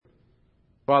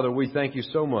Father, we thank you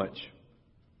so much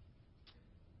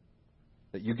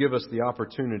that you give us the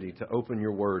opportunity to open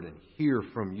your word and hear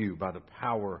from you by the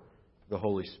power of the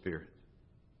Holy Spirit.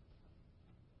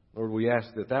 Lord, we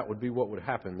ask that that would be what would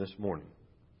happen this morning.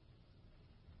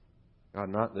 God,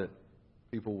 not that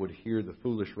people would hear the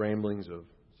foolish ramblings of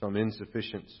some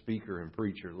insufficient speaker and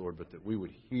preacher, Lord, but that we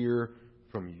would hear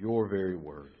from your very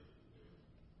word.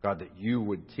 God, that you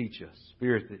would teach us.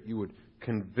 Spirit, that you would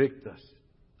convict us,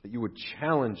 that you would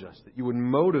challenge us, that you would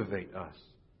motivate us.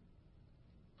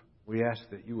 We ask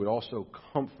that you would also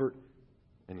comfort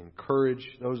and encourage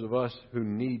those of us who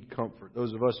need comfort,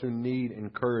 those of us who need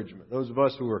encouragement, those of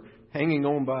us who are hanging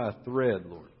on by a thread,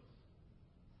 Lord.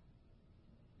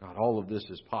 God, all of this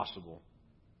is possible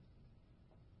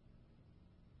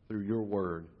through your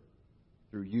word,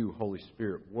 through you, Holy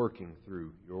Spirit, working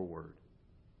through your word.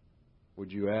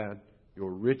 Would you add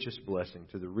your richest blessing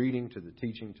to the reading, to the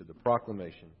teaching, to the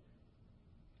proclamation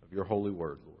of your holy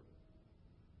word, Lord.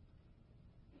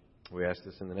 We ask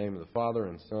this in the name of the Father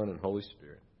and Son and Holy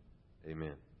Spirit.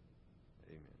 Amen.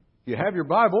 Amen. If you have your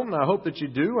Bible, and I hope that you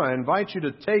do, I invite you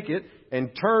to take it and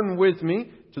turn with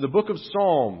me to the book of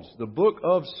Psalms. The book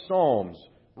of Psalms.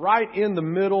 Right in the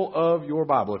middle of your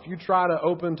Bible. If you try to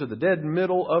open to the dead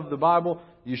middle of the Bible,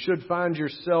 you should find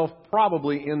yourself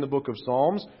probably in the book of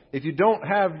Psalms. If you don't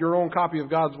have your own copy of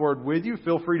God's Word with you,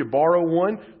 feel free to borrow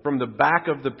one from the back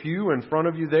of the pew in front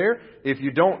of you there. If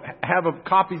you don't have a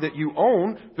copy that you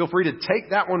own, feel free to take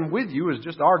that one with you as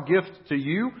just our gift to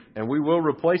you, and we will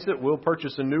replace it. We'll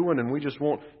purchase a new one, and we just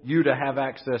want you to have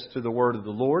access to the Word of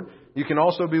the Lord. You can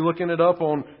also be looking it up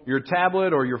on your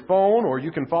tablet or your phone, or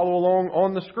you can follow along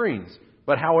on the screens.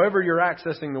 But however you're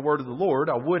accessing the Word of the Lord,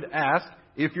 I would ask,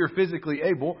 if you're physically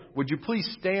able, would you please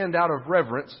stand out of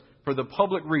reverence for the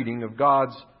public reading of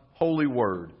God's holy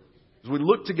word? As we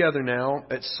look together now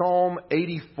at Psalm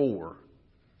 84.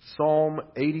 Psalm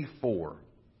 84.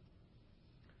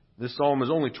 This psalm is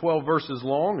only 12 verses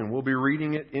long, and we'll be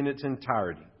reading it in its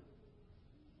entirety.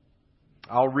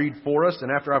 I'll read for us,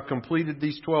 and after I've completed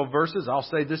these 12 verses, I'll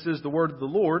say, "This is the word of the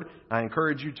Lord." I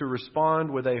encourage you to respond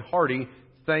with a hearty,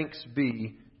 "Thanks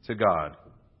be to God."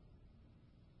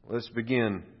 Let's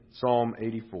begin Psalm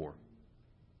 84.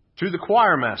 To the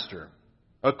choir master,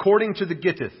 according to the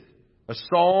Gittith, a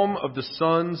psalm of the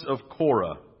sons of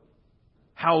Korah.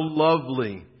 How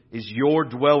lovely is your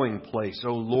dwelling place,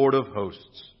 O Lord of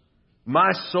hosts!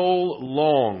 My soul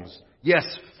longs, yes,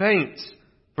 faints,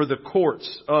 for the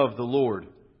courts of the Lord.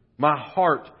 My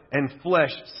heart and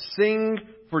flesh sing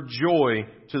for joy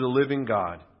to the living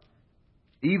God.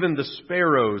 Even the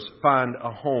sparrows find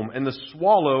a home, and the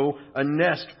swallow a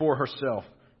nest for herself,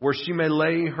 where she may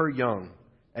lay her young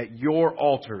at your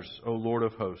altars, O Lord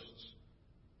of hosts,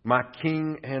 my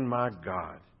King and my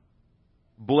God.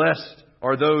 Blessed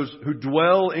are those who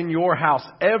dwell in your house,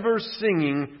 ever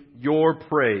singing your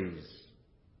praise.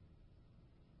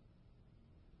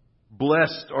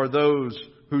 Blessed are those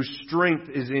whose strength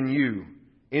is in you,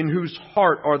 in whose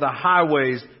heart are the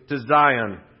highways to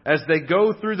Zion. As they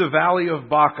go through the valley of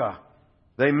Baca,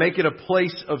 they make it a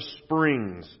place of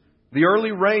springs. The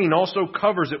early rain also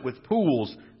covers it with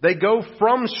pools. They go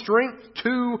from strength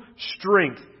to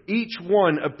strength. Each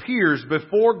one appears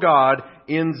before God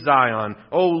in Zion.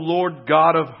 O Lord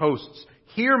God of hosts,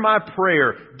 hear my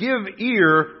prayer. Give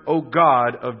ear, O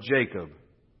God of Jacob.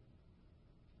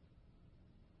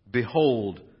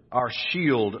 Behold our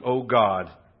shield, O God.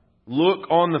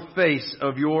 Look on the face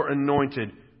of your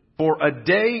anointed. For a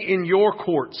day in your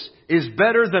courts is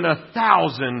better than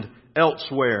 1,000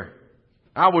 elsewhere.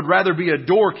 I would rather be a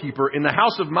doorkeeper in the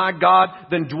house of my God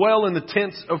than dwell in the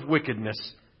tents of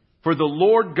wickedness. For the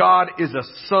Lord God is a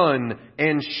sun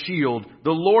and shield. The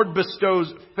Lord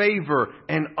bestows favor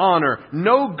and honor.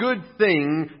 No good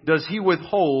thing does he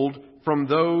withhold from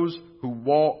those who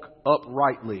walk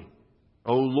uprightly.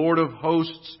 O Lord of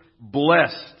hosts,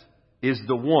 blessed is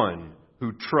the one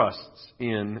who trusts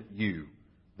in you.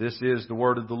 This is the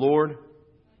word of the Lord.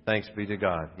 Thanks be to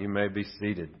God. You may be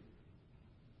seated.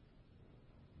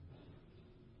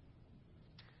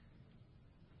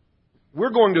 We're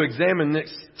going to examine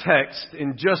this text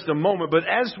in just a moment, but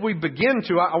as we begin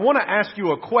to, I want to ask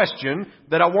you a question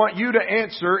that I want you to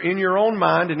answer in your own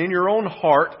mind and in your own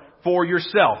heart for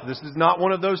yourself. This is not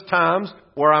one of those times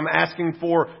where I'm asking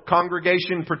for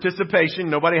congregation participation.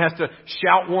 Nobody has to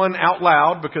shout one out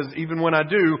loud, because even when I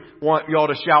do want y'all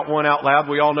to shout one out loud,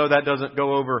 we all know that doesn't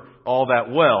go over all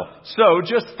that well. So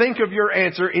just think of your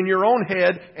answer in your own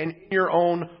head and in your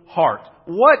own heart.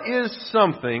 What is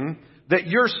something that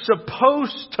you're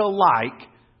supposed to like,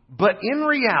 but in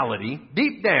reality,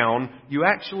 deep down, you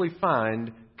actually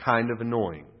find kind of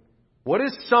annoying? What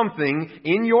is something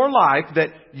in your life that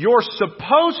you're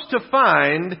supposed to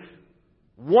find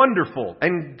wonderful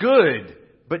and good,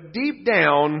 but deep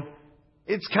down,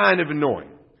 it's kind of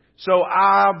annoying? So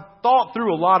I thought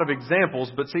through a lot of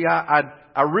examples, but see,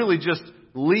 I really just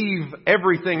leave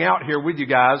everything out here with you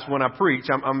guys when I preach.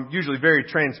 I'm usually very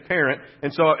transparent.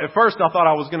 And so at first I thought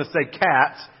I was going to say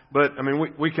cats, but I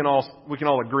mean, we can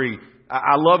all agree.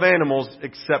 I love animals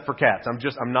except for cats.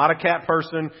 I'm not a cat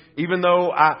person. Even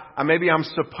though maybe I'm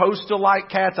supposed to like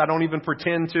cats, I don't even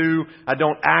pretend to. I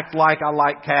don't act like I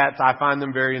like cats. I find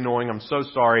them very annoying. I'm so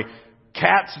sorry.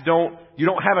 You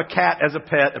don't have a cat as a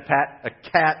pet. A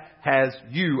cat has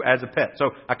you as a pet. So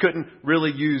I couldn't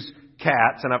really use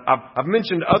cats, and I've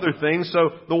mentioned other things.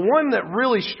 So the one that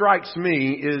really strikes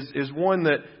me is one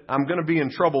that I'm going to be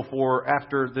in trouble for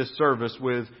after this service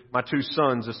with my two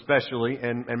sons especially,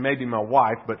 and maybe my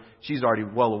wife, but she's already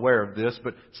well aware of this.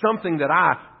 But something that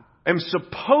I am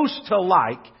supposed to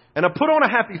like, and I put on a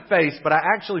happy face, but I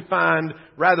actually find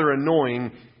rather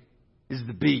annoying, is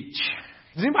the beach.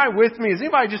 Is anybody with me? Is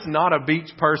anybody just not a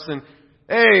beach person?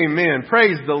 Amen.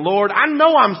 Praise the Lord. I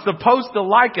know I'm supposed to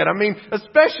like it. I mean,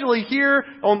 especially here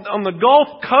on the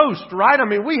Gulf Coast, right? I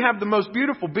mean, we have the most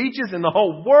beautiful beaches in the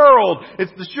whole world.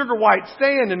 It's the sugar white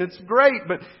sand and it's great,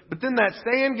 but then that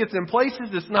sand gets in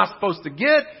places it's not supposed to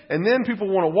get, and then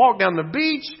people want to walk down the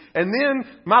beach, and then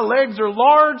my legs are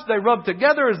large, they rub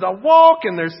together as I walk,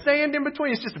 and there's sand in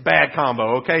between. It's just a bad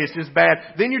combo, okay? It's just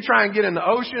bad. Then you try and get in the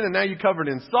ocean, and now you're covered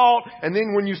in salt, and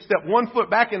then when you step 1 foot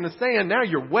back in the sand, now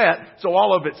you're wet, so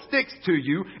all of it sticks to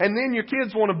you, and then your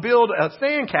kids want to build a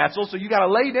sand castle, so you got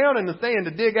to lay down in the sand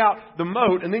to dig out the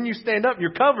moat, and then you stand up and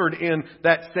you're covered in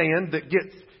that sand that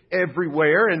gets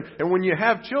everywhere. And when you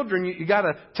have children, you got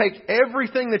to take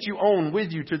everything that you own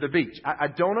with you to the beach. I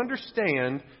don't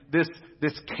understand this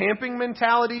camping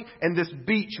mentality and this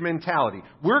beach mentality.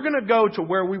 We're going to go to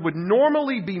where we would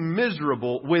normally be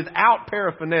miserable without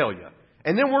paraphernalia.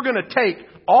 And then we're going to take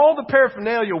all the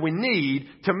paraphernalia we need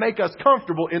to make us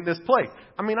comfortable in this place.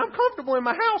 I mean, I'm comfortable in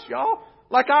my house, y'all.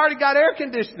 Like, I already got air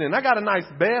conditioning. I got a nice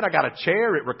bed. I got a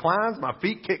chair. It reclines. My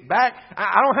feet kick back.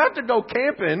 I don't have to go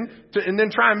camping and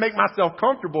then try and make myself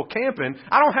comfortable camping.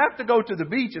 I don't have to go to the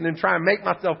beach and then try and make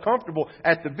myself comfortable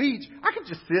at the beach. I can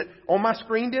just sit on my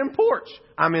screened-in porch.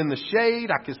 I'm in the shade.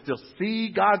 I can still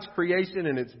see God's creation,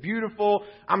 and it's beautiful.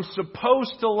 I'm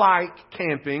supposed to like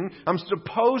camping. I'm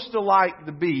supposed to like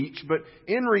the beach. But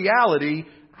in reality,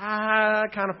 I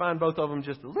kind of find both of them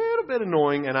just a little bit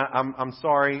annoying, and I'm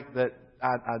sorry that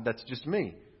that's just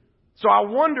me. So I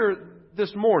wonder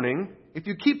this morning, if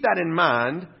you keep that in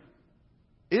mind,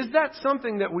 is that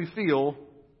something that we feel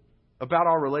about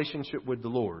our relationship with the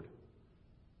Lord?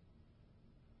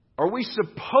 Are we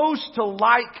supposed to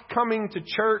like coming to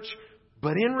church,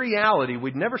 but in reality,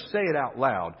 we'd never say it out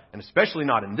loud, and especially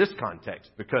not in this context,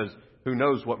 because who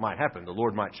knows what might happen? The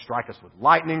Lord might strike us with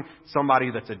lightning. Somebody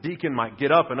that's a deacon might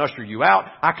get up and usher you out.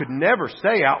 I could never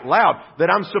say out loud that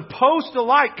I'm supposed to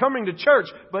like coming to church.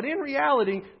 But in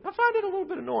reality, I find it a little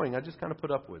bit annoying. I just kind of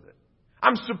put up with it.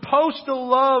 I'm supposed to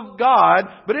love God,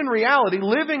 but in reality,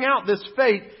 living out this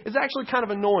faith is actually kind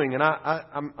of annoying, and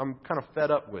I'm kind of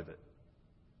fed up with it.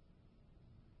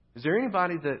 Is there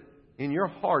anybody that in your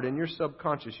heart, in your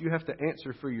subconscious, you have to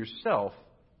answer for yourself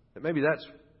that maybe that's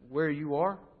where you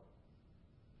are?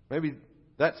 Maybe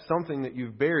that's something that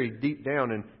you've buried deep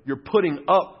down, and you're putting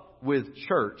up with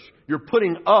church. You're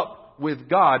putting up with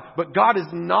God. But God is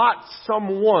not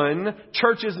someone,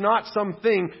 church is not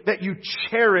something that you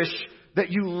cherish,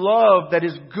 that you love, that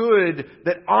is good,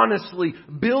 that honestly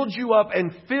builds you up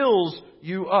and fills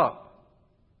you up.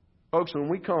 Folks, when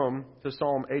we come to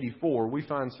Psalm 84, we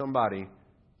find somebody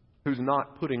who's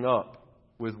not putting up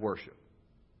with worship,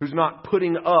 who's not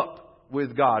putting up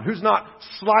with God, who's not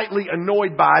slightly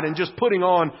annoyed by it and just putting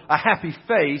on a happy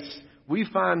face. We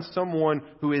find someone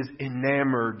who is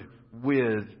enamored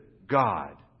with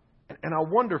God. And I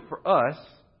wonder for us,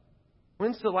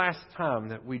 when's the last time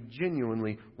that we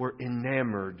genuinely were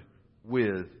enamored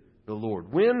with the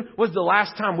Lord? When was the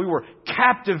last time we were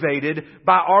captivated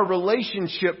by our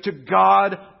relationship to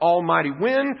God Almighty?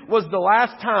 When was the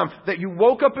last time that you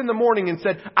woke up in the morning and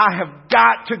said, I have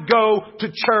got to go to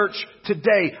church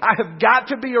today. I have got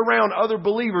to be around other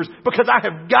believers because I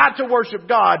have got to worship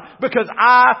God because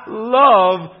I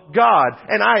love God.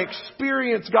 And I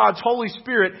experience God's Holy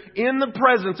Spirit in the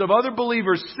presence of other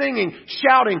believers, singing,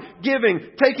 shouting,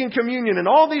 giving, taking communion in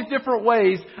all these different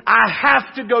ways. I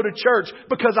have to go to church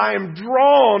because I am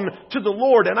drawn to the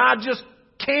Lord, and I just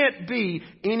can't be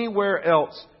anywhere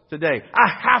else today. I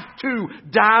have to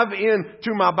dive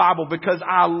into my Bible because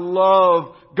I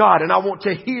love God and I want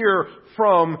to hear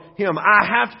from Him. I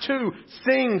have to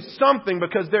sing something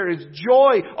because there is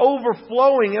joy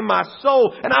overflowing in my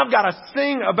soul, and I've got to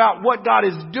sing about what God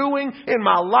is doing in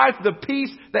my life, the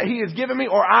peace that He has given me,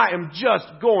 or I am just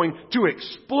going to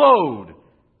explode.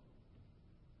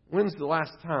 When's the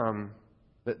last time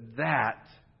that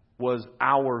was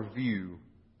our view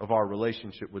of our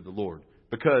relationship with the Lord?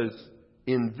 Because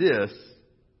in this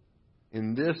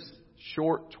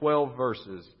short 12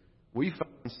 verses, we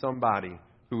find somebody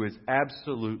who is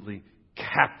absolutely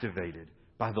captivated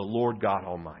by the Lord God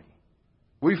Almighty.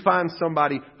 We find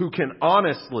somebody who can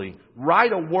honestly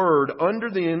write a word under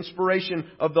the inspiration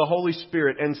of the Holy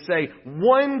Spirit and say,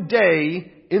 one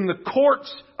day in the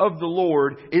courts of the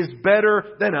Lord is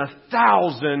better than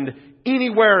 1,000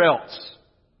 anywhere else.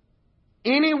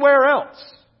 Anywhere else.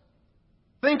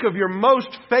 Think of your most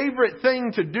favorite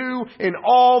thing to do in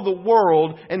all the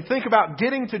world and think about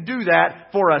getting to do that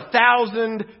for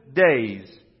 1,000 days.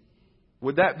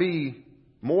 Would that be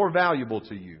more valuable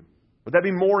to you? Would that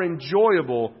be more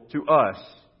enjoyable to us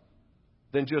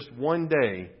than just one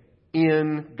day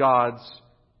in God's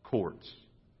courts?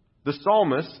 The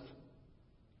psalmist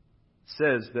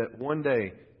says that one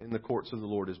day in the courts of the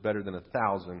Lord is better than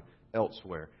 1,000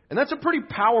 elsewhere. And that's a pretty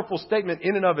powerful statement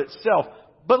in and of itself.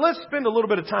 But let's spend a little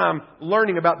bit of time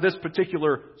learning about this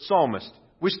particular psalmist.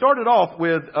 We started off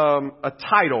with a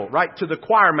title, right, to the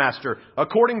choir master,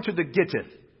 according to the Gittith.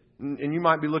 And you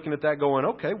might be looking at that going,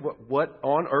 okay, what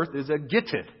on earth is a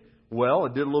Gittith? Well,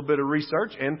 I did a little bit of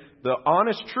research, and the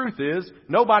honest truth is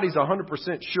nobody's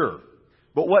 100% sure.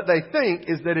 But what they think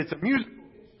is that it's a musical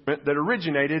instrument that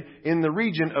originated in the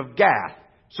region of Gath.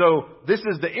 So this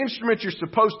is the instrument you're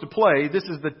supposed to play. This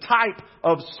is the type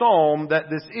of psalm that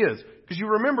this is. Because you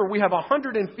remember, we have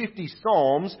 150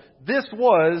 psalms. This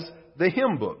was the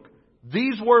hymn book.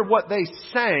 These were what they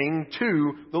sang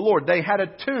to the Lord. They had a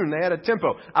tune. They had a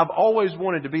tempo. I've always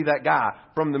wanted to be that guy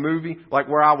from the movie, like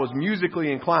where I was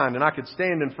musically inclined and I could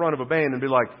stand in front of a band and be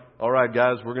like, all right,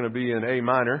 guys, we're going to be in A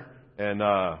minor and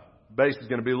bass is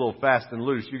going to be a little fast and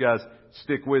loose. You guys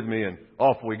stick with me and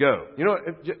off we go. You know,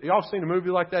 y'all seen a movie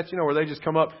like that, you know, where they just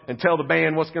come up and tell the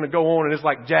band what's going to go on and it's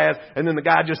like jazz and then the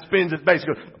guy just spins his bass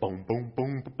and goes boom, boom,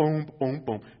 boom, boom, boom,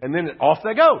 boom. And then off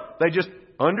they go. They just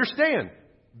understand.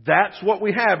 That's what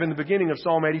we have in the beginning of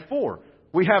Psalm 84.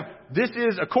 We have, this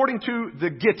is according to the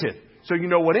Gittith. So you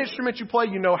know what instrument you play,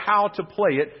 you know how to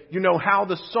play it, you know how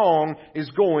the song is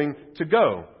going to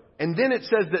go. And then it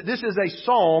says that this is a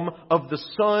psalm of the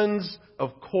sons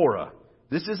of Korah.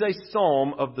 This is a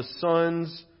psalm of the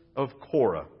sons of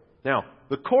Korah. Now,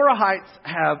 the Korahites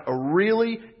have a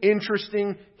really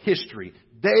interesting history.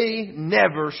 They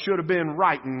never should have been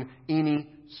writing any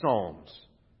psalms.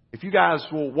 If you guys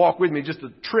will walk with me just a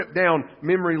trip down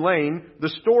memory lane, the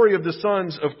story of the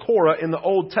sons of Korah in the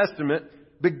Old Testament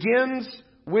begins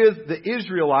with the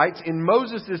Israelites in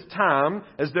Moses' time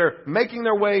as they're making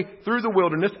their way through the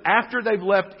wilderness after they've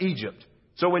left Egypt.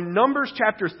 So in Numbers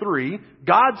chapter 3,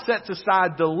 God sets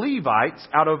aside the Levites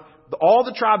out of all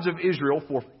the tribes of Israel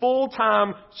for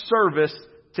full-time service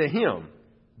to Him.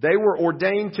 They were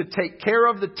ordained to take care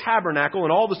of the tabernacle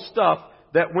and all the stuff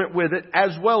that went with it,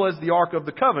 as well as the Ark of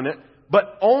the Covenant,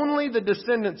 but only the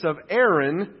descendants of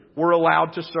Aaron were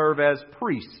allowed to serve as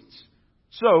priests.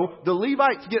 So the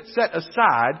Levites get set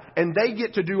aside and they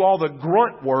get to do all the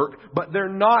grunt work, but they're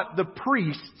not the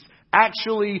priests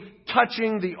actually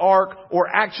touching the ark or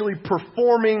actually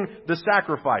performing the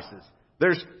sacrifices.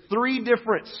 There's 3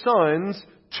 different sons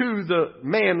to the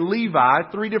man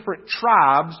Levi, 3 different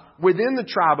tribes within the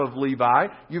tribe of Levi.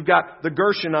 You've got the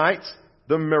Gershonites,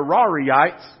 the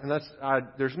Merariites,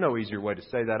 and there's no easier way to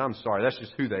say that. I'm sorry. That's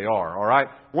just who they are, all right?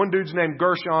 One dude's named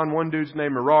Gershon, one dude's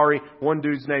named Merari, one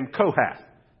dude's named Kohath.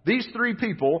 These 3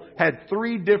 people had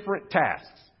 3 different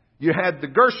tasks. You had the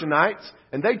Gershonites,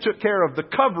 and they took care of the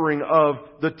covering of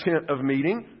the tent of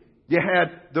meeting. You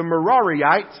had the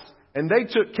Merariites, and they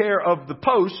took care of the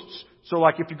posts. So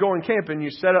like if you're going camping, you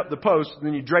set up the posts, and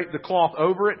then you drape the cloth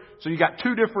over it. So you got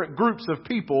 2 different groups of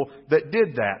people that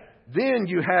did that. Then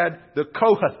you had the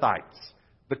Kohathites.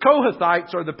 The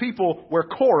Kohathites are the people where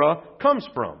Korah comes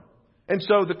from. And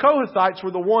so the Kohathites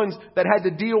were the ones that had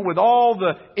to deal with all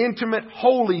the intimate,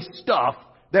 holy stuff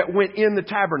that went in the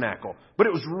tabernacle. But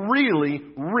it was really,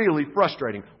 really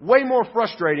frustrating. Way more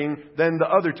frustrating than the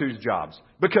other 2's jobs.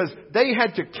 Because they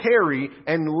had to carry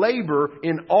and labor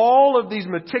in all of these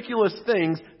meticulous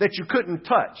things that you couldn't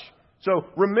touch. So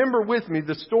remember with me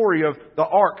the story of the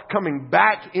ark coming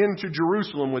back into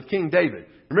Jerusalem with King David.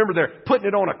 Remember, they're putting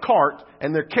it on a cart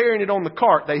and they're carrying it on the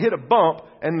cart. They hit a bump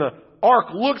and the ark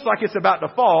looks like it's about to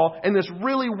fall, and this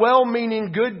really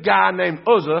well-meaning good guy named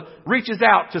Uzzah reaches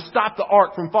out to stop the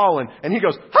ark from falling, and he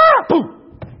goes, ha!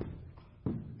 Boom!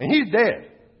 And he's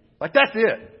dead. Like, that's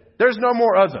it. There's no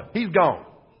more Uzzah. He's gone.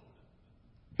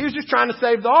 He was just trying to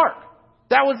save the ark.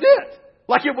 That was it.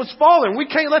 Like it was falling. We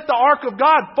can't let the ark of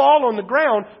God fall on the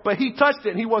ground, but he touched it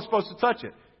and he wasn't supposed to touch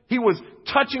it. He was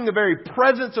touching the very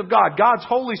presence of God. God's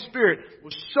Holy Spirit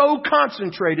was so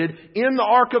concentrated in the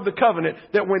Ark of the Covenant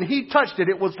that when he touched it,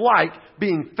 it was like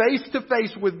being face to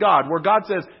face with God, where God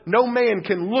says, no man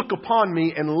can look upon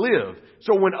me and live.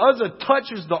 So when Uzzah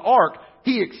touches the Ark,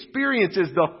 he experiences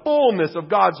the fullness of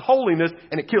God's holiness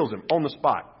and it kills him on the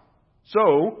spot.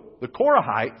 So the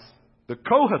Korahites, the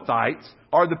Kohathites,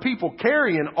 are the people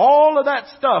carrying all of that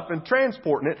stuff and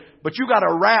transporting it, but you got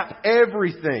to wrap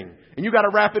everything. And you got to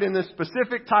wrap it in this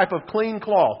specific type of clean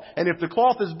cloth. And if the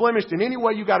cloth is blemished in any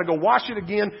way, you got to go wash it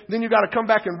again. Then you got to come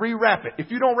back and rewrap it. If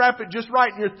you don't wrap it just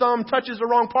right and your thumb touches the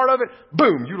wrong part of it,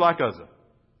 boom, you like Uzzah.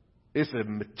 It's a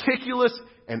meticulous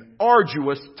and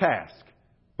arduous task.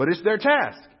 But it's their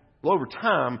task. Well, over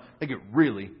time, they get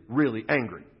really, really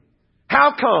angry.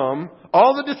 How come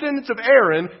all the descendants of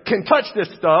Aaron can touch this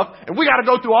stuff and we got to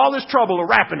go through all this trouble of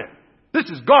wrapping it?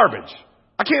 This is garbage.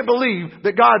 I can't believe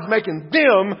that God's making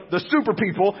them the super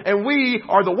people and we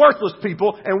are the worthless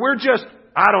people and we're just,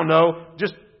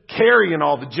 just carrying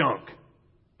all the junk.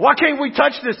 Why can't we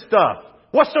touch this stuff?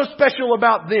 What's so special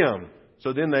about them?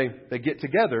 So then they get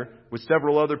together with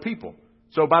several other people.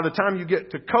 So by the time you get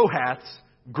to Kohath's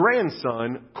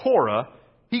grandson, Korah,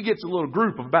 he gets a little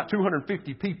group of about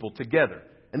 250 people together.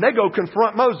 And they go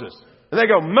confront Moses. And they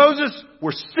go, Moses,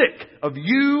 we're sick of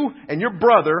you and your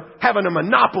brother having a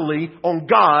monopoly on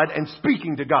God and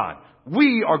speaking to God.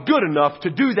 We are good enough to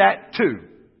do that too.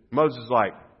 Moses is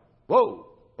like, whoa,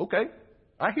 okay,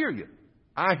 I hear you.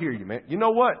 I hear you, man. You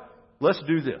know what? Let's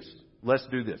do this. Let's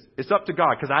do this. It's up to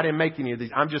God because I didn't make any of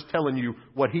these. I'm just telling you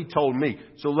what he told me.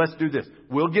 So let's do this.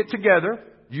 We'll get together,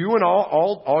 you and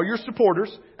all your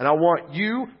supporters, and I want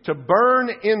you to burn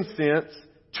incense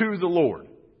to the Lord.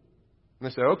 And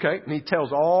they say, okay. And he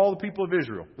tells all the people of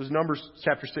Israel. This is Numbers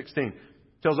chapter 16.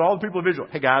 Tells all the people of Israel,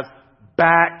 hey guys,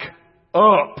 back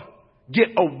up. Get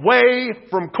away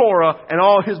from Korah and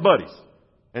all his buddies.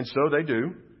 And so they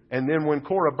do. And then when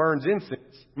Korah burns incense,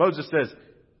 Moses says,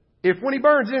 if when he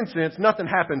burns incense, nothing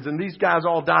happens and these guys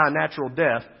all die a natural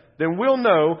death, then we'll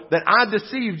know that I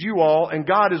deceived you all and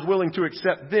God is willing to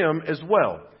accept them as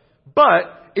well.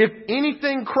 But if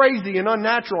anything crazy and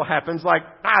unnatural happens, like,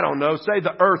 say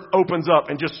the earth opens up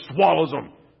and just swallows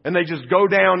them and they just go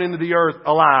down into the earth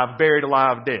alive, buried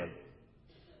alive, dead.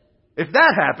 If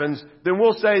that happens, then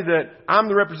we'll say that I'm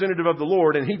the representative of the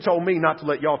Lord and he told me not to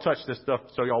let y'all touch this stuff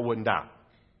so y'all wouldn't die.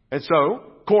 And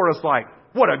so Korah's like,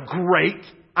 what a great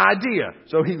idea.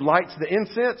 So he lights the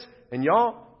incense and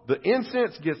y'all, the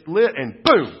incense gets lit and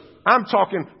boom, I'm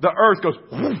talking the earth goes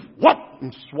whoop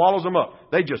and swallows them up.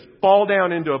 They just fall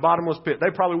down into a bottomless pit.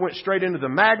 They probably went straight into the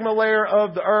magma layer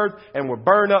of the earth and were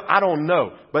burned up. I don't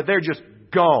know, but they're just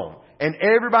gone. And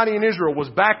everybody in Israel was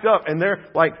backed up and they're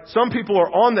like, some people are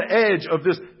on the edge of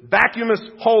this vacuumous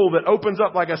hole that opens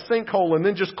up like a sinkhole and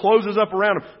then just closes up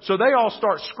around them. So they all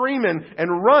start screaming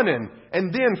and running.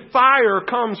 And then fire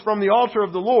comes from the altar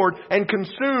of the Lord and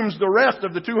consumes the rest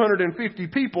of the 250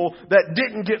 people that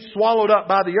didn't get swallowed up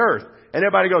by the earth. And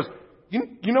everybody goes,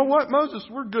 you know what, Moses,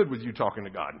 we're good with you talking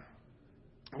to God.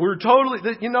 We're totally,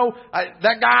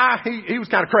 that guy, he was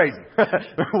kind of crazy.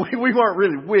 we weren't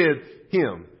really with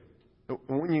him.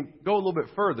 When you go a little bit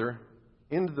further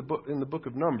into the book, in the book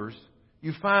of Numbers,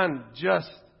 you find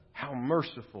just how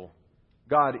merciful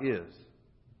God is.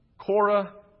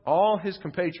 Korah, all his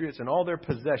compatriots and all their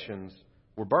possessions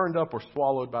were burned up or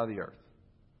swallowed by the earth.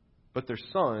 But their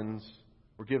sons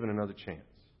were given another chance.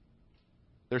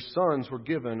 Their sons were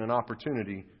given an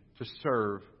opportunity to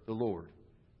serve the Lord.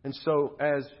 And so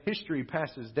as history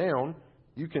passes down,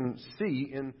 you can see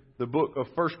in the book of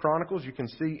 1 Chronicles, you can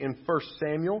see in 1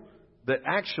 Samuel, that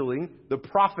actually the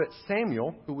prophet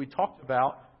Samuel, who we talked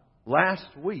about last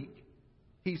week,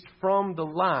 he's from the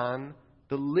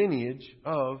lineage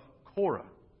of Korah.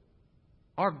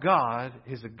 Our God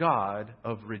is a God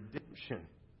of redemption.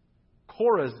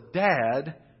 Korah's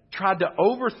dad tried to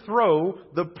overthrow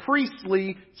the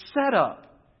priestly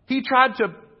setup. He tried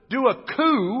to do a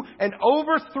coup and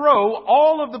overthrow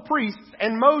all of the priests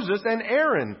and Moses and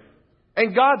Aaron.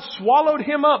 And God swallowed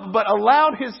him up, but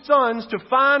allowed his sons to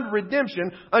find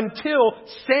redemption until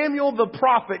Samuel the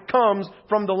prophet comes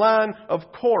from the line of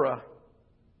Korah.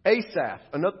 Asaph,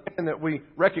 another man that we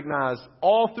recognize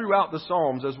all throughout the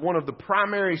Psalms as one of the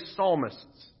primary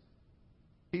psalmists.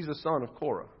 He's a son of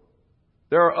Korah.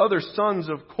 There are other sons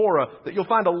of Korah that you'll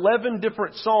find 11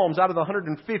 different psalms out of the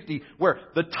 150 where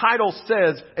the title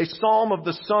says a psalm of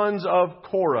the sons of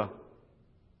Korah.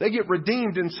 They get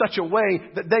redeemed in such a way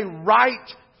that they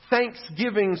write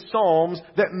thanksgiving psalms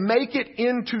that make it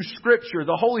into Scripture.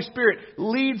 The Holy Spirit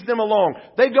leads them along.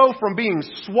 They go from being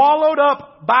swallowed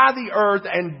up by the earth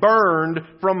and burned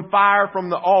from fire from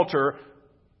the altar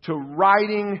to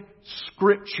writing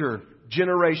Scripture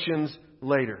generations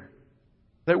later.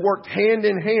 They worked hand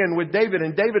in hand with David,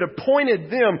 and David appointed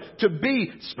them to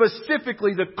be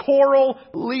specifically the choral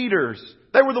leaders.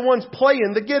 They were the ones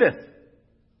playing the Gittith.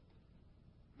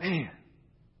 Man,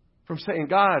 from saying,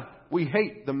 God, we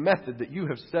hate the method that you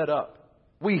have set up.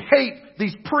 We hate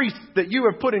these priests that you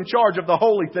have put in charge of the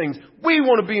holy things. We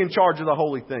want to be in charge of the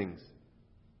holy things.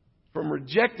 From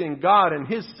rejecting God and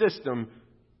His system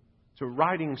to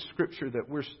writing Scripture that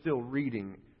we're still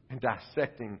reading and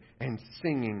dissecting and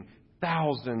singing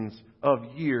thousands of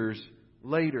years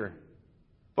later.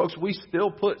 Folks, we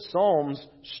still put psalms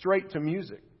straight to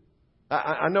music.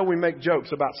 I know we make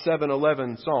jokes about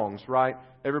 7-Eleven songs, right?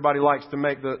 Everybody likes to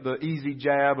make the easy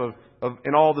jab of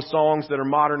in all the songs that are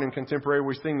modern and contemporary,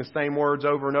 we sing the same words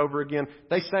over and over again.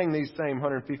 They sang these same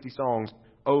 150 songs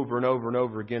over and over and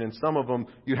over again. And some of them,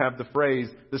 you have the phrase,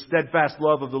 the steadfast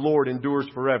love of the Lord endures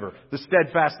forever. The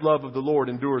steadfast love of the Lord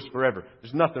endures forever.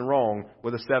 There's nothing wrong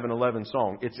with a 7-Eleven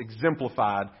song. It's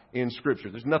exemplified in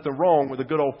Scripture. There's nothing wrong with a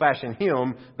good old-fashioned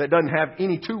hymn that doesn't have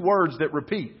any two words that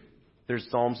repeat. There's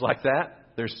psalms like that.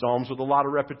 There's psalms with a lot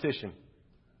of repetition.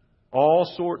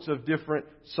 All sorts of different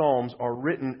psalms are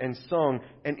written and sung.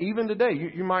 And even today,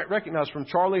 you might recognize from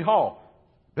Charlie Hall,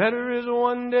 better is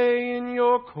one day in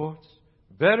your courts,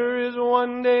 better is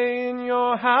one day in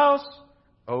your house.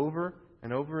 Over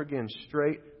and over again,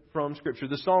 straight from Scripture.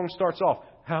 The song starts off,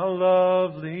 how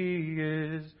lovely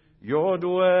is your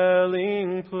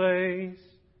dwelling place.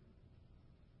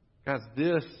 Guys,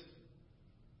 this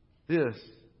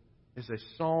is a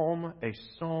psalm, a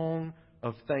song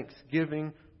of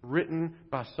thanksgiving written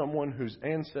by someone whose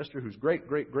ancestor, whose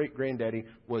great-great-great-granddaddy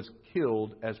was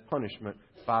killed as punishment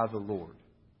by the Lord.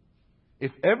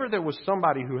 If ever there was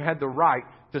somebody who had the right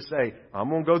to say, I'm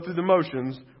going to go through the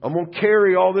motions, I'm going to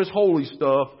carry all this holy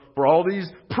stuff for all these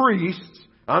priests,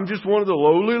 I'm just one of the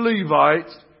lowly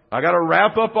Levites, I got to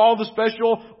wrap up all the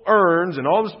special urns and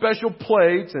all the special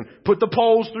plates and put the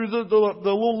poles through the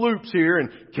little loops here and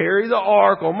carry the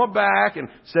ark on my back and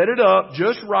set it up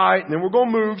just right, and then we're going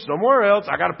to move somewhere else.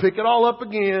 I got to pick it all up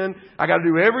again. I got to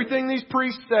do everything these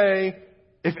priests say.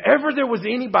 If ever there was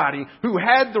anybody who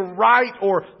had the right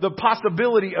or the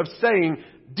possibility of saying,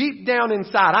 deep down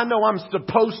inside, I know I'm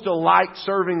supposed to like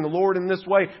serving the Lord in this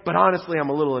way, but honestly I'm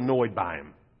a little annoyed by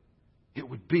Him, it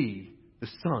would be the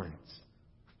sons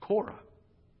of Korah.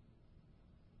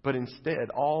 But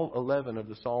instead, all 11 of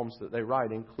the Psalms that they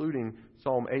write, including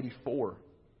Psalm 84,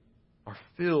 are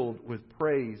filled with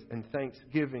praise and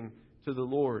thanksgiving to the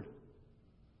Lord.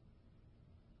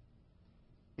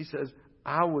 He says,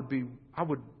 I would be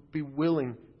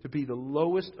willing to be the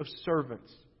lowest of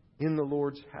servants in the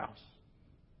Lord's house.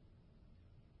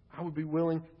 I would be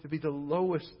willing to be the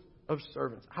lowest of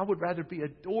servants. I would rather be a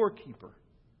doorkeeper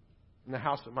in the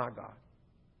house of my God.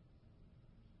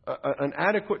 An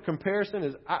adequate comparison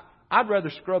is I'd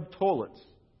rather scrub toilets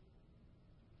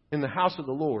in the house of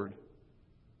the Lord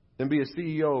than be a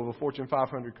CEO of a Fortune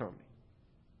 500 company.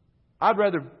 I'd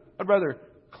rather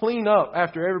clean up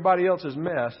after everybody else's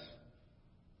mess.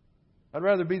 I'd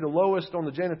rather be the lowest on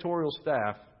the janitorial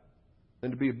staff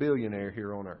than to be a billionaire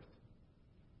here on earth.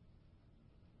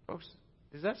 Folks,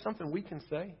 is that something we can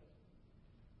say?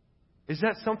 Is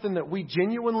that something that we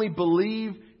genuinely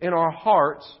believe in our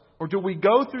hearts? Or do we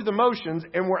go through the motions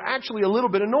and we're actually a little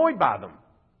bit annoyed by them?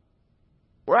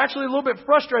 We're actually a little bit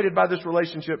frustrated by this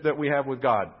relationship that we have with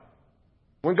God.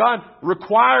 When God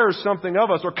requires something of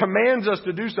us or commands us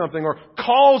to do something or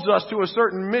calls us to a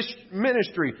certain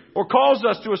ministry or calls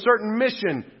us to a certain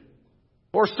mission,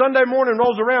 or Sunday morning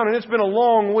rolls around and it's been a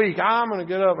long week. I'm going to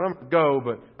get up and I'm going to go,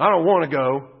 but I don't want to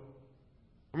go.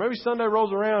 Or maybe Sunday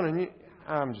rolls around and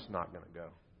I'm just not going to go.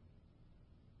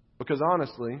 Because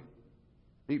honestly,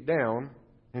 deep down,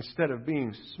 instead of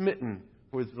being smitten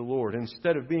with the Lord,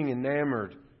 instead of being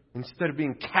enamored, instead of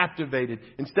being captivated,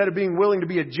 instead of being willing to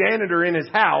be a janitor in His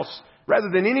house, rather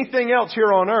than anything else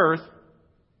here on earth,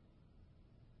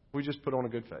 we just put on a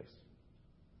good face.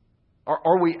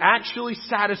 Are we actually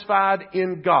satisfied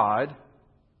in God,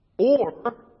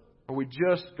 or are we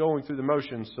just going through the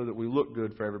motions so that we look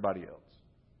good for everybody else?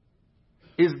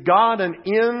 Is God an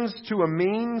ends to a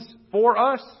means for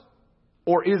us?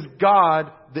 Or is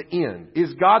God the end?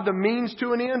 Is God the means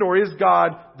to an end, or is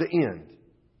God the end?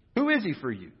 Who is He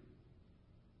for you?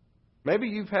 Maybe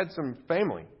you've had some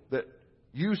family that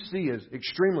you see as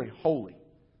extremely holy,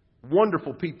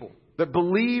 wonderful people that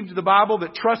believed the Bible,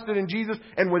 that trusted in Jesus,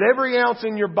 and with every ounce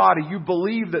in your body, you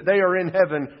believe that they are in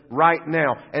heaven right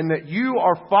now, and that you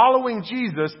are following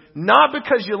Jesus not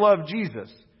because you love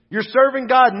Jesus. You're serving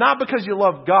God not because you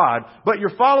love God, but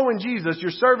you're following Jesus.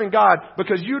 You're serving God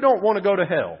because you don't want to go to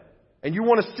hell, and you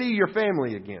want to see your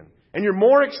family again. And you're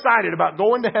more excited about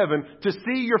going to heaven to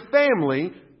see your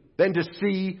family than to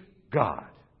see God,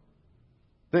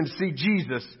 than to see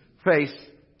Jesus face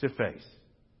to face.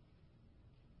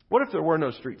 What if there were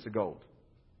no streets of gold?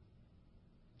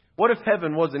 What if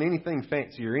heaven wasn't anything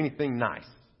fancy or anything nice?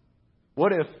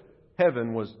 What if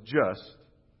heaven was just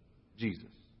Jesus?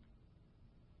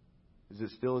 Is it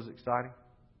still as exciting?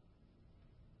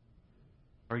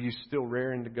 Are you still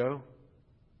raring to go?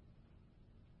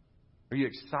 Are you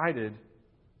excited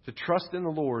to trust in the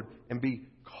Lord and be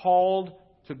called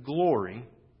to glory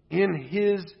in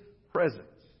His presence?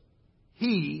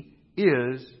 He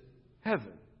is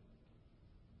heaven.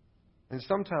 And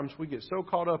sometimes we get so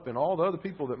caught up in all the other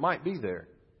people that might be there.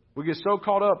 We get so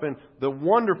caught up in the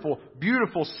wonderful,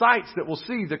 beautiful sights that we'll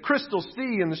see, the crystal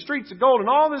sea and the streets of gold and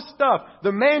all this stuff,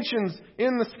 the mansions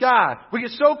in the sky. We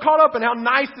get so caught up in how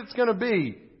nice it's going to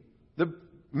be. The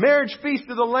marriage feast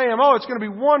of the Lamb. Oh, it's going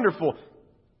to be wonderful.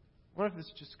 What if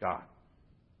it's just God?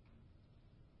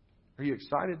 Are you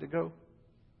excited to go?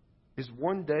 Is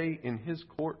one day in His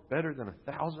court better than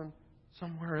 1,000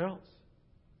 somewhere else?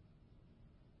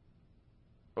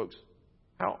 Folks,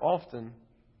 how often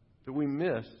do we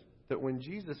miss that when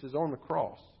Jesus is on the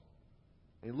cross,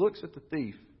 He looks at the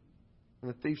thief, and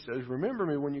the thief says, "Remember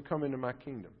me when you come into my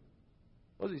kingdom."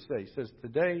 What does He say? He says,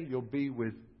 "Today you'll be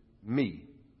with me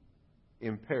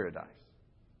in paradise."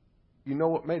 You know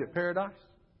what made it paradise?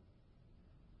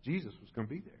 Jesus was going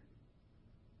to be there.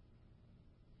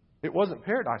 It wasn't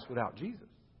paradise without Jesus.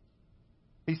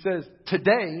 He says,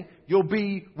 "Today you'll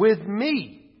be with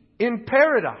me in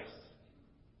paradise."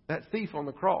 That thief on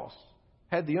the cross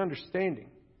had the understanding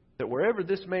that wherever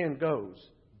this man goes,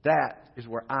 that is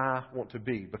where I want to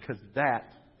be, because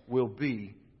that will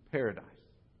be paradise.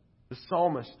 The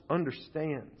psalmist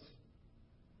understands.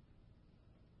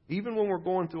 Even when we're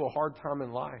going through a hard time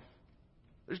in life,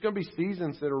 there's going to be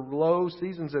seasons that are low,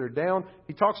 seasons that are down.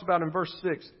 He talks about in verse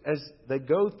 6, as they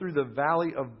go through the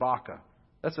valley of Baca.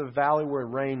 That's a valley where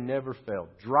rain never fell.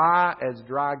 Dry as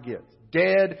dry gets.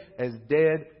 Dead as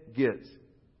dead gets.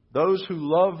 Those who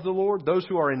love the Lord, those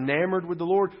who are enamored with the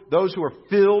Lord, those who are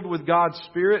filled with God's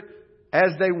Spirit,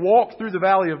 as they walk through the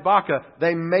valley of Baca,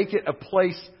 they make it a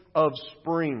place of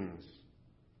springs.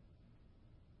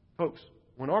 Folks,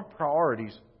 when our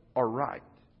priorities are right,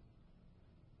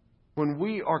 when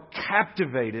we are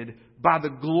captivated by the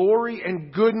glory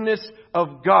and goodness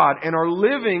of God and are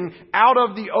living out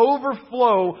of the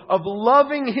overflow of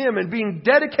loving Him and being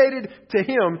dedicated to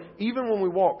Him, even when we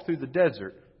walk through the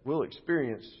desert, we'll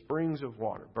experience springs of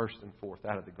water bursting forth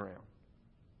out of the ground.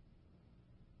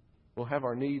 We'll have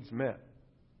our needs met.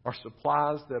 Our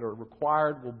supplies that are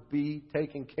required will be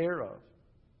taken care of.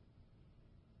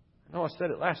 I know I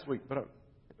said it last week, but it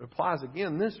applies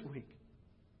again this week.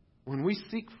 When we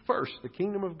seek first the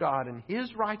kingdom of God and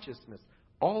His righteousness,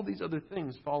 all these other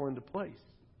things fall into place.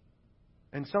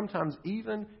 And sometimes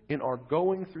even in our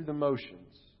going through the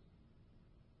motions,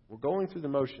 we're going through the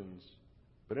motions,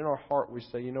 but in our heart we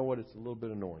say, you know what, it's a little bit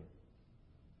annoying.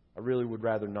 I really would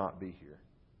rather not be here.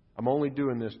 I'm only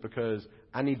doing this because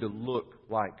I need to look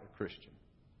like a Christian.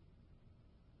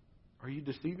 Are you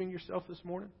deceiving yourself this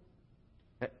morning?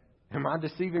 Am I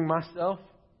deceiving myself?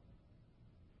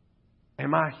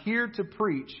 Am I here to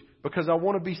preach because I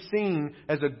want to be seen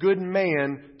as a good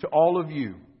man to all of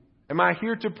you? Am I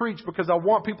here to preach because I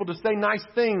want people to say nice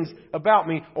things about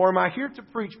me? Or am I here to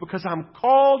preach because I'm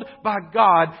called by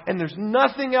God and there's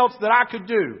nothing else that I could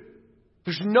do?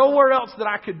 There's nowhere else that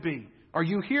I could be. Are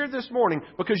you here this morning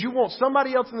because you want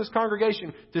somebody else in this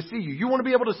congregation to see you? You want to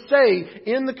be able to say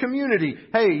in the community,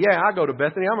 hey, yeah, I go to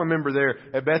Bethany. I'm a member there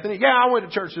at Bethany. Yeah, I went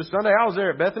to church this Sunday. I was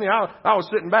there at Bethany. I was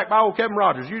sitting back by old Kevin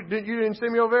Rogers. You didn't see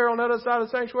me over there on the other side of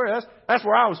the sanctuary? That's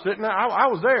where I was sitting. I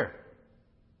was there.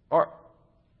 Are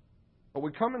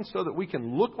we coming so that we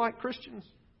can look like Christians?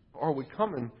 Or are we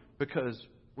coming because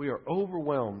we are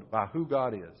overwhelmed by who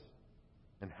God is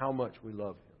and how much we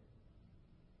love Him?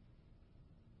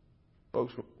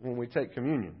 Folks, when we take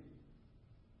communion,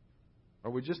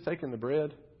 are we just taking the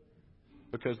bread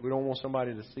because we don't want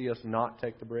somebody to see us not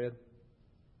take the bread?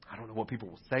 I don't know what people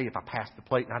will say if I pass the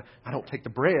plate and I don't take the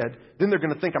bread. Then they're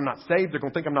going to think I'm not saved. They're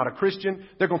going to think I'm not a Christian.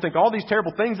 They're going to think all these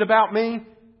terrible things about me.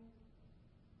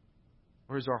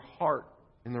 Or is our heart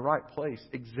in the right place,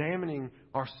 examining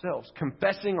ourselves,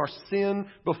 confessing our sin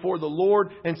before the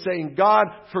Lord and saying, God,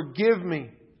 forgive me?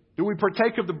 Do we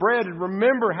partake of the bread and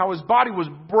remember how His body was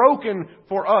broken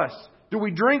for us? Do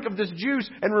we drink of this juice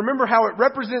and remember how it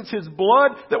represents His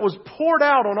blood that was poured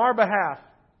out on our behalf?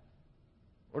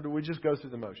 Or do we just go through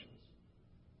the motions?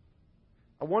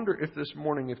 I wonder if this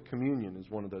morning, if communion is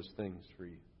one of those things for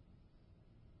you.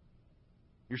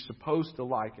 You're supposed to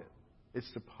like it.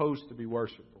 It's supposed to be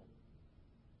worshipful.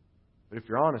 But if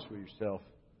you're honest with yourself,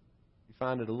 you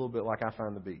find it a little bit like I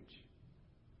find the beach.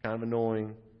 Kind of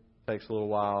annoying. Takes a little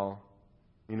while.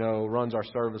 Runs our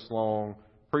service long.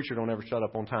 Preacher don't ever shut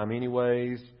up on time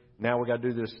anyways. Now we got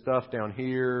to do this stuff down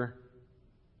here.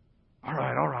 All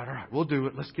right. We'll do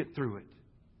it. Let's get through it.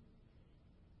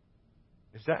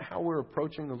 Is that how we're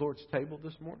approaching the Lord's table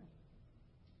this morning?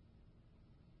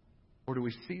 Or do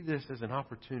we see this as an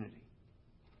opportunity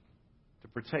to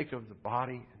partake of the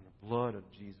body and the blood of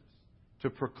Jesus? To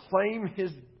proclaim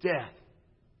His death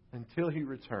until He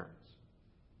returns.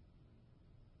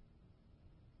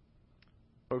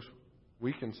 Folks,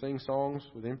 we can sing songs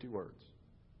with empty words.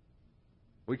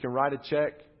 We can write a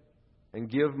check and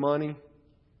give money,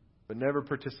 but never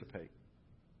participate.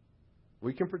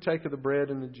 We can partake of the bread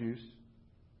and the juice.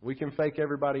 We can fake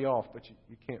everybody off, but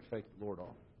you can't fake the Lord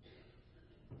off.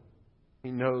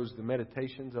 He knows the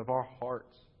meditations of our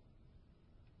hearts.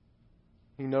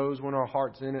 He knows when our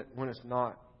heart's in it, when it's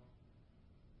not.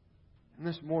 And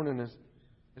this morning,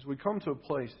 as we come to a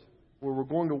place where we're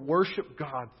going to worship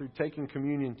God through taking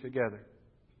communion together,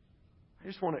 I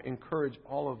just want to encourage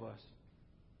all of us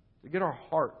to get our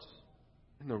hearts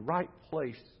in the right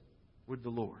place with the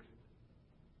Lord.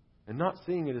 And not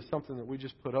seeing it as something that we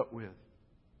just put up with,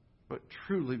 but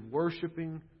truly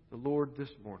worshiping the Lord this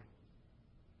morning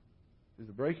through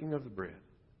the breaking of the bread,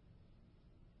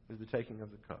 through the taking of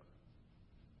the cup.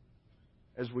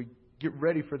 As we get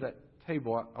ready for that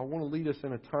table, I want to lead us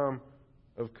in a time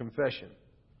of confession.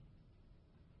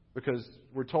 Because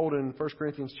we're told in 1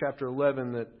 Corinthians chapter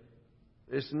 11 that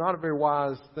it's not a very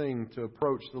wise thing to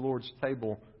approach the Lord's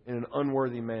table in an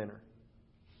unworthy manner.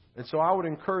 And so I would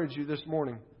encourage you this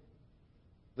morning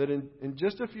that in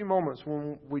just a few moments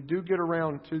when we do get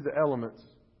around to the elements,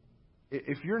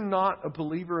 if you're not a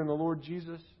believer in the Lord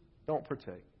Jesus, don't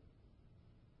partake.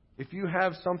 If you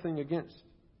have something against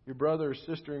your brother or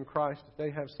sister in Christ, if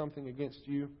they have something against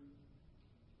you,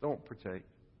 don't partake.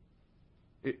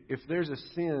 If there's a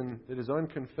sin that is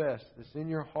unconfessed, that's in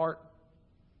your heart,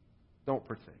 don't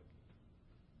partake.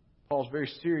 Paul's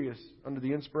very serious under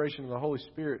the inspiration of the Holy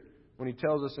Spirit when he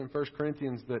tells us in 1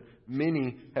 Corinthians that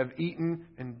many have eaten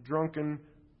and drunken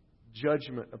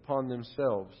judgment upon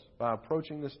themselves by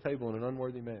approaching this table in an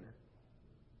unworthy manner.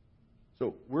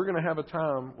 So we're going to have a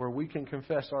time where we can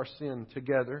confess our sin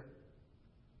together.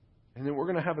 And then we're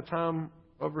going to have a time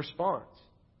of response.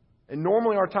 And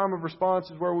normally our time of response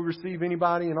is where we receive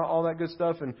anybody and all that good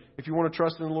stuff. And if you want to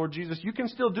trust in the Lord Jesus, you can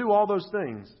still do all those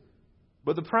things.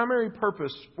 But the primary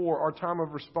purpose for our time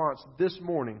of response this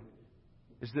morning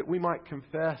is that we might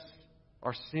confess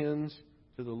our sins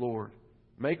to the Lord,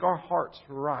 make our hearts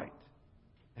right,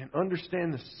 and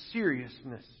understand the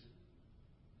seriousness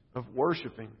of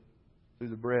worshiping through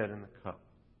the bread and the cup.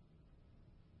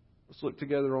 Let's look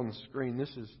together on the screen.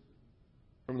 This is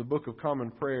from the Book of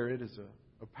Common Prayer. It is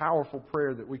a powerful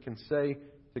prayer that we can say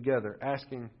together,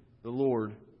 asking the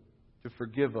Lord to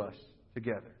forgive us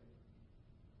together.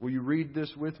 Will you read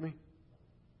this with me?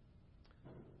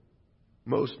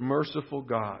 Most merciful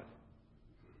God,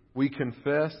 we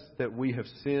confess that we have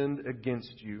sinned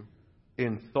against you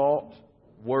in thought,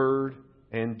 word,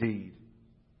 and deed,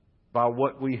 by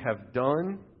what we have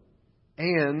done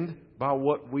and by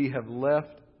what we have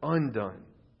left undone.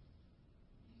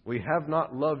 We have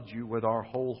not loved you with our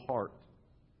whole heart.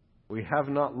 We have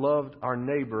not loved our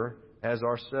neighbor as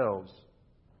ourselves.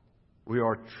 We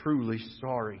are truly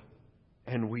sorry,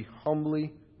 and we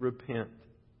humbly repent.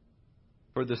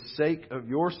 For the sake of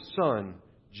your Son,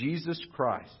 Jesus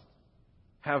Christ,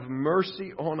 have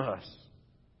mercy on us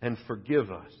and forgive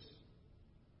us,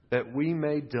 that we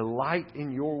may delight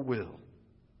in your will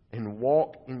and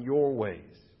walk in your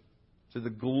ways, to the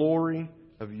glory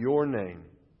of your name.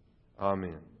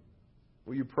 Amen.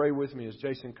 Will you pray with me as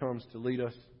Jason comes to lead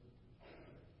us?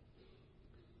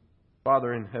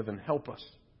 Father in heaven, help us.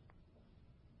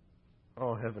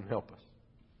 Oh, heaven, help us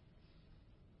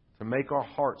to make our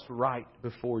hearts right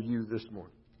before you this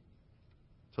morning,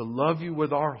 to love you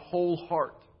with our whole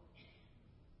heart.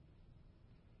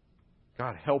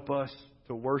 God, help us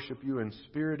to worship you in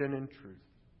spirit and in truth.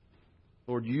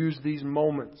 Lord, use these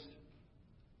moments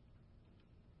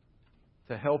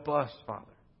to help us, Father,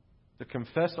 to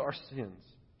confess our sins,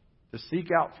 to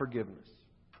seek out forgiveness,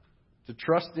 to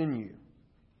trust in you,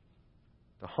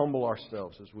 to humble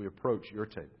ourselves as we approach your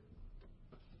table.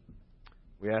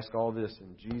 We ask all this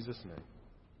in Jesus' name.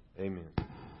 Amen.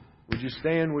 Would you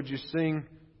stand? Would you sing?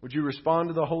 Would you respond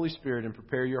to the Holy Spirit and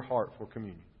prepare your heart for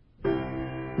communion?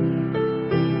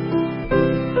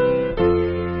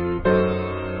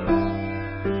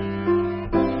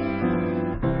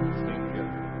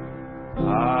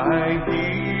 I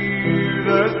hear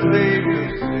the Savior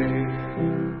say,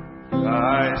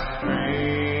 thy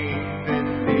strength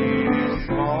indeed is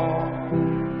small.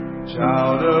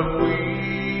 Child of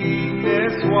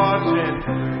weakness, watch and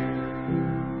pray.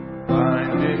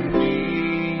 Find in me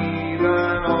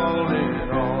thine all in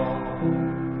all.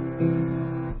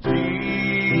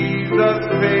 Jesus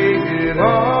paid it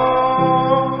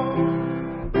all.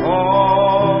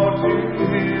 All to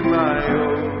Him I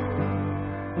owe.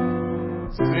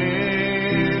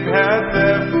 Sin hath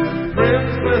left His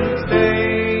crimson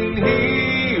stain. He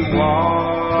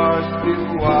washed it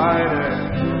white as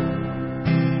snow.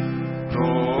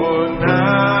 Lord,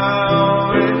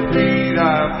 now indeed I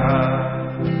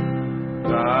find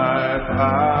thy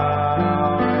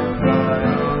power and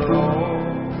thine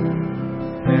alone,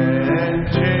 and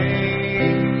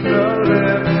change the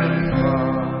leavened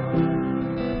heart,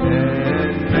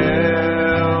 and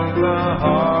melt the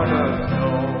heart of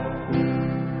stone.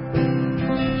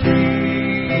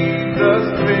 Jesus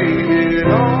paid it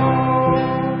all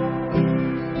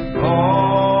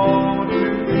to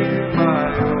Him I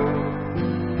owe.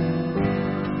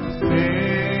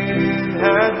 Sin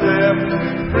had left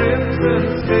His crimson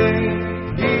stain.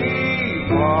 He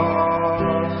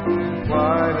washed it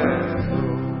white as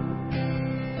snow.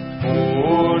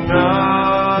 Oh,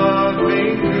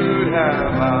 nothing could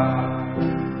have I,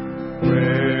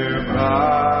 whereby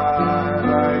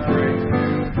thy grace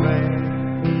is plain.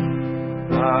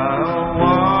 I'll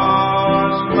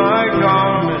wash my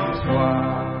garments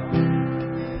white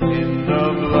in the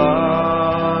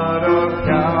blood of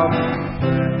Calvary's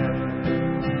Lamb.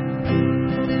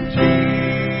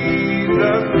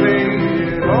 Jesus paid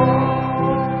it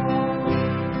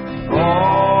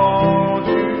all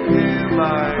to Him I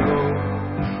owe.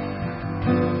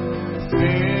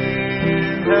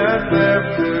 Sin hath left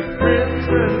the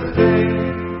crimson stain.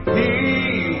 He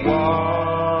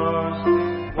washed it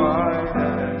white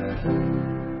as snow.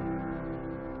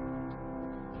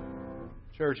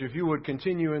 Church, if you would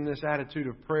continue in this attitude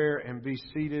of prayer and be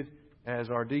seated as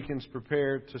our deacons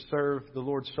prepare to serve the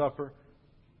Lord's Supper.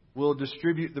 We'll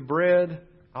distribute the bread.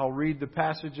 I'll read the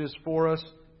passages for us.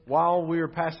 While we are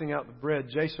passing out the bread,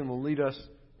 Jason will lead us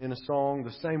in a song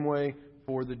the same way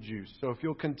for the juice. So if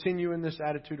you'll continue in this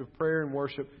attitude of prayer and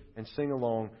worship and sing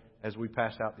along as we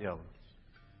pass out the elements.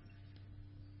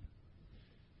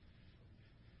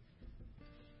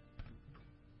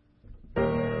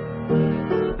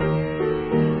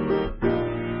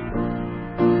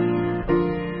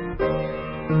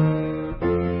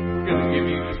 I'm going to give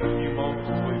you just a few moments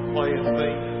as we play and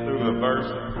sing through a verse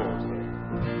and chorus.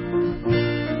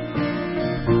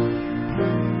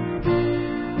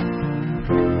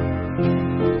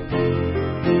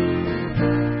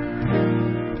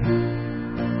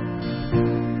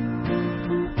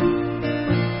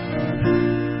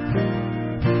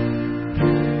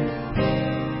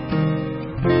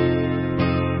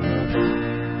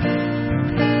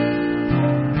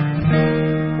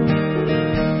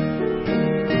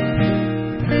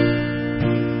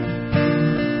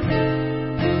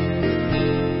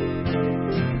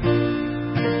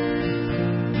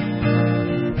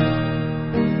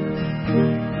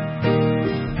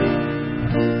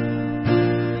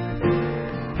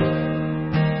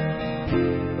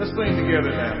 Let's sing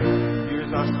together now.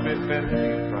 Years I spent vanity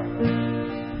and pride.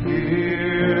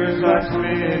 Years I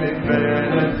spent in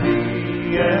vanity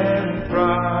and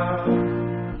pride.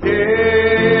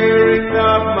 Caring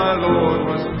not my Lord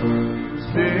was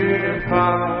crucified.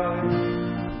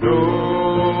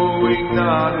 Knowing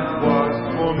not it was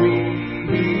for me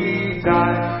He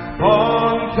died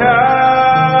on Calvary.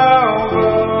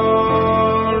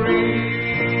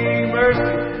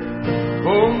 Mercy,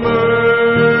 oh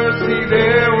mercy,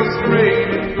 there was great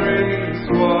and grace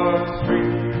was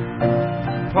free.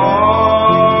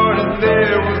 Pardon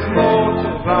there was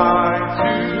multiplied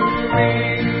to me.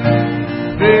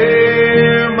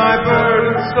 There my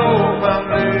burdened soul found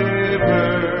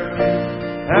liberty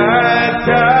at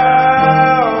Calvary.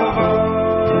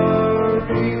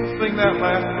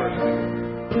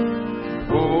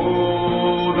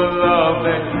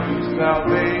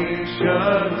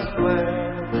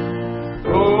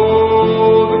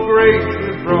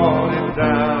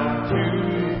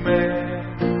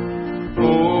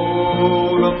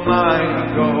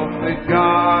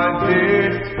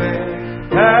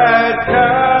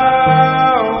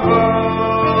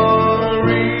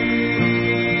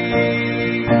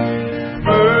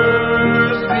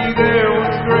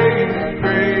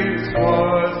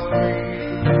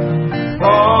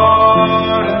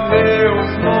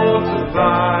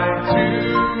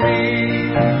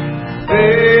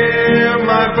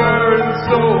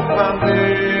 my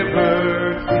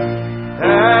liberty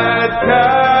at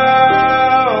Calvary.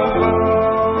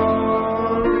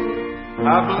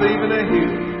 I believe in a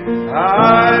hill.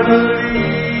 I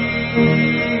believe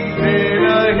in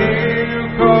a hill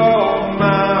called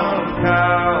Mount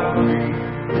Calvary.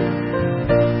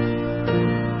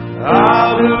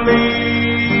 I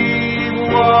believe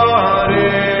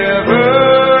whatever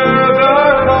the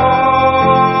cost,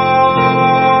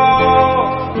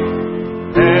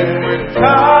 and when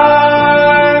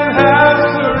time has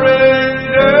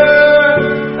surrendered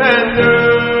and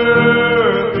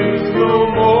earth is no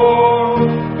more,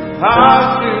 I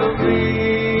still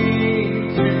cling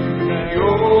to the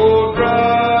old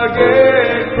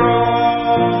rugged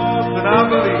cross, and I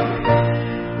believe,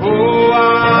 oh, I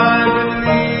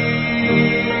believe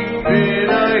in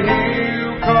a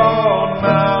hill called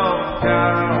Mount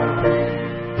Calvary.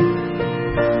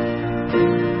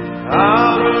 I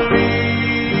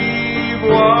believe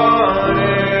whatever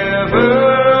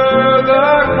the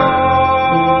cost,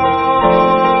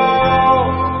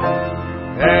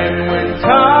 and when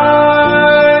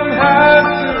time has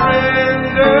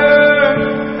surrendered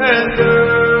and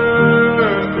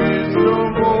earth is no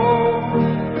more,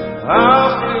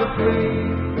 I'll still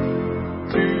cling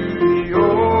to the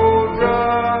old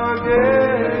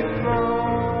rugged cross.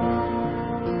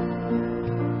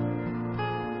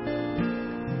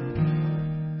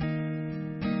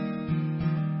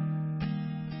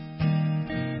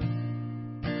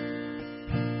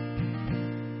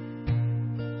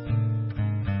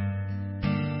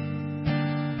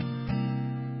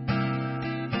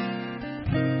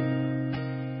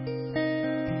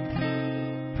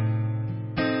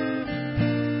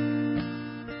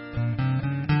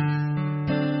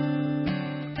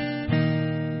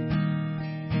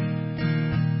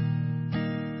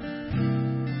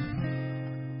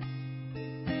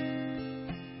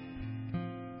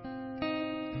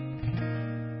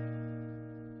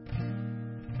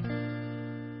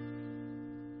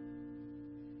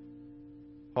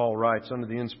 Paul writes under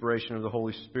the inspiration of the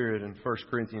Holy Spirit in 1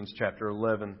 Corinthians chapter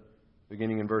 11,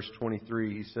 beginning in verse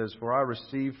 23, he says, "For I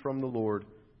received from the Lord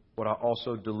what I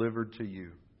also delivered to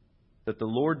you, that the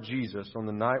Lord Jesus, on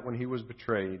the night when he was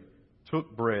betrayed,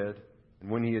 took bread,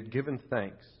 and when he had given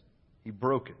thanks, he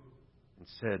broke it and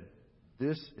said,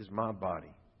 'This is my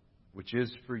body, which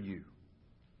is for you.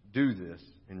 Do this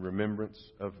in remembrance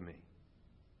of me.'"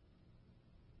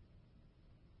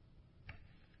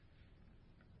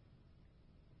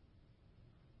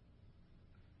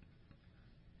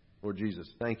 Lord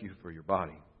Jesus, thank you for your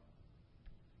body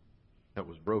that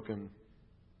was broken and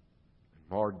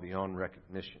marred beyond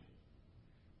recognition.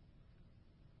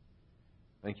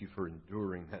 Thank you for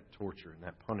enduring that torture and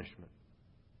that punishment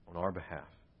on our behalf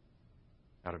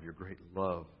out of your great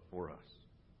love for us.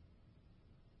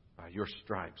 By your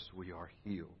stripes we are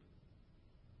healed.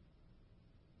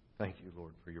 Thank you,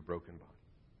 Lord, for your broken body.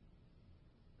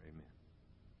 Amen.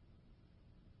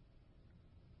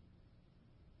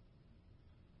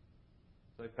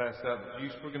 They pass out the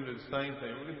juice. We're going to do the same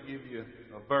thing. We're going to give you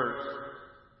a verse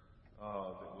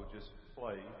that we'll just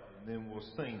play, and then we'll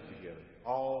sing together.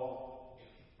 All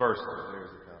verses.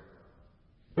 There's the time.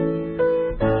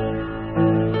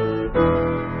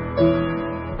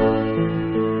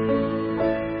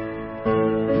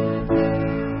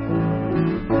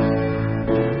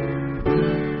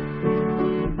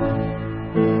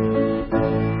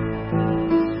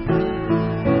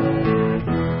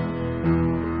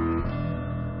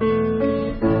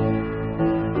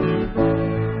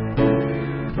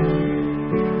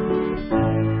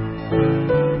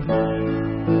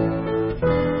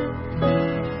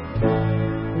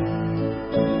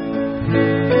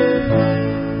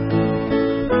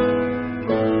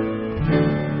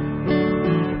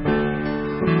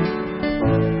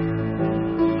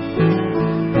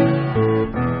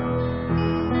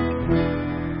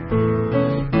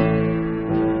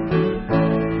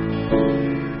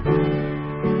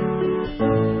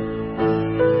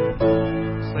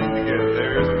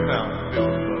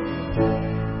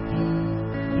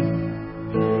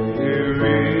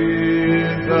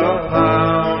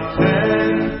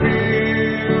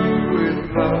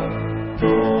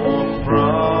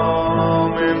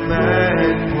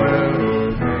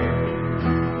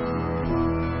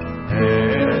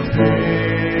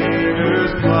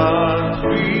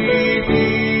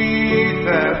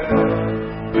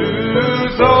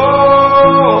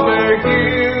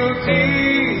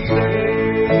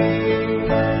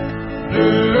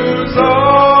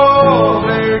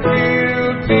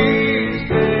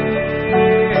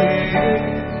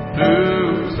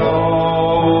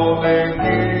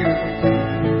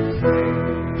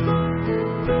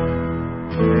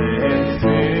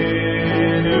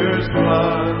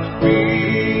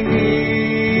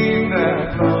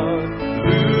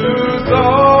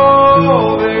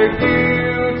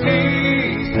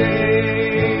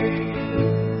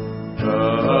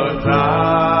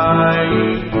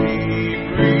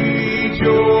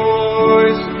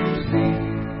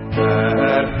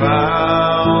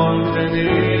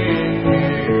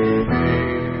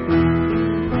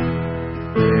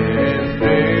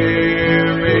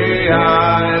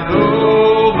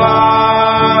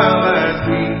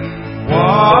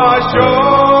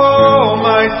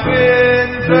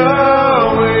 sins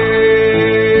away.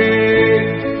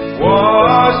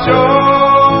 Wash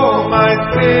all my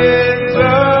sins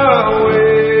away.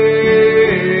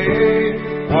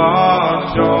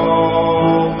 Wash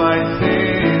all my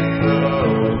sins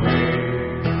away.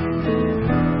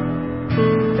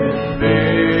 And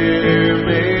there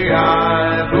may I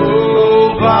go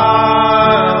by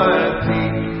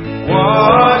thee.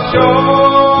 Wash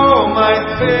all my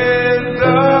sins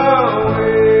away.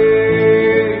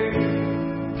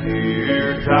 Dear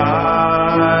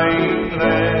dying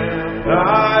Lamb,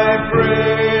 thy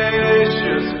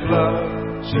precious blood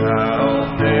shall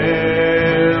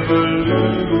never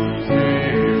lose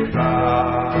its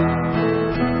power,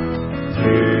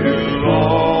 till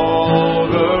all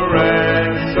the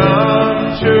ransomed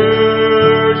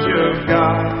church of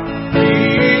God be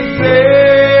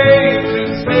saved to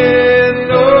sin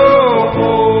no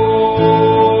more.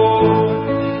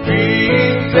 Be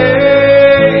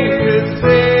saved to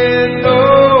sin no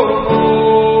more.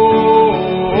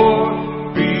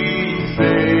 Be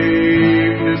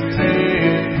saved to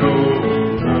sin no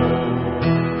more.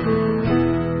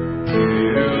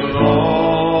 Till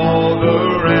all the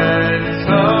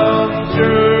ransomed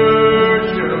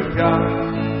church of God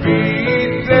be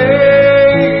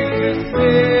saved to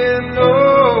sin no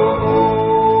more.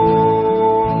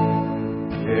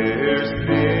 Their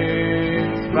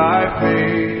sins by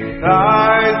faith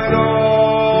thy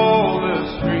soul the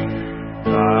stream,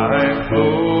 thy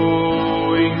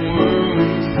flowing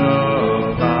wounds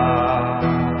supply.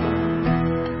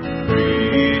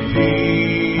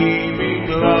 Redeeming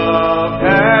love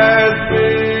has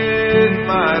been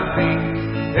my theme,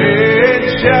 it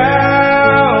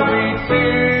shall be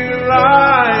till I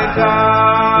die.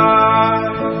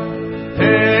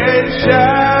 It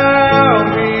shall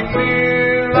be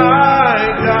till I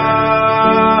die.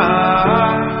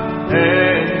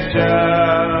 It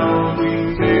shall be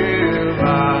till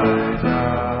I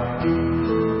die.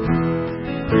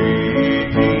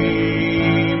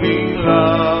 Redeeming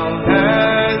love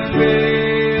has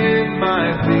been my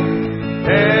theme,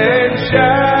 and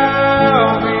shall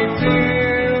be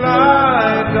till I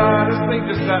die. Let's think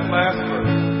just that last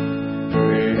verse.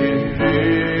 When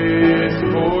this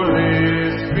poor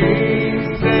lisping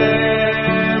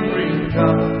tambourine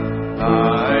comes,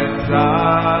 I'm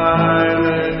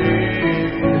silent in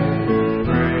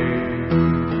praise.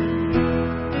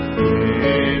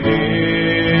 And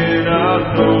in a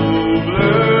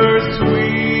nobler,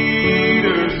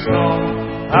 sweeter song,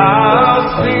 I'll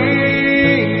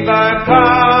sing thy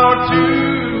power to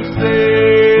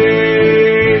save.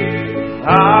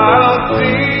 I'll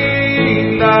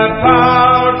sing thy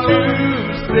power to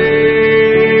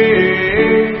save.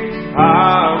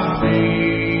 I'll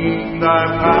sing thy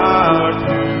power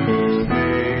to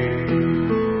save.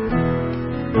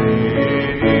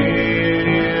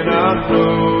 In a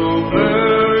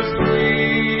nobler,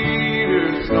 sweeter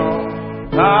song,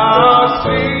 I'll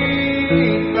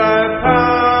sing thy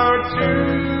power to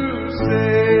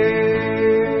save.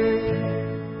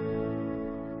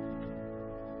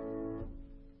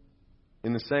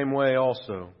 In the same way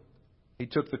also, he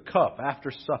took the cup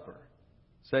after supper,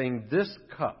 saying, "This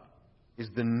cup is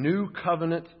the new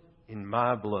covenant in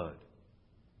my blood.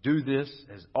 Do this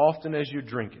as often as you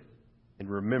drink it in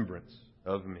remembrance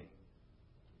of me."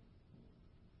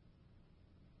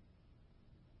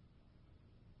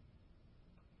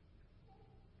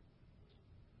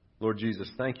 Lord Jesus,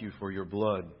 thank you for your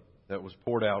blood that was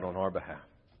poured out on our behalf.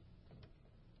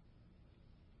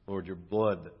 Lord, your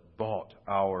blood that bought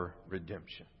our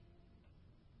redemption.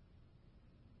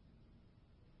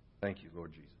 Thank you,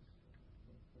 Lord Jesus.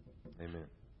 Amen.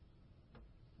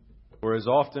 For as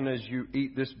often as you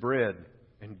eat this bread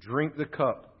and drink the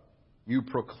cup, you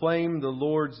proclaim the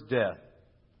Lord's death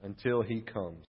until he comes.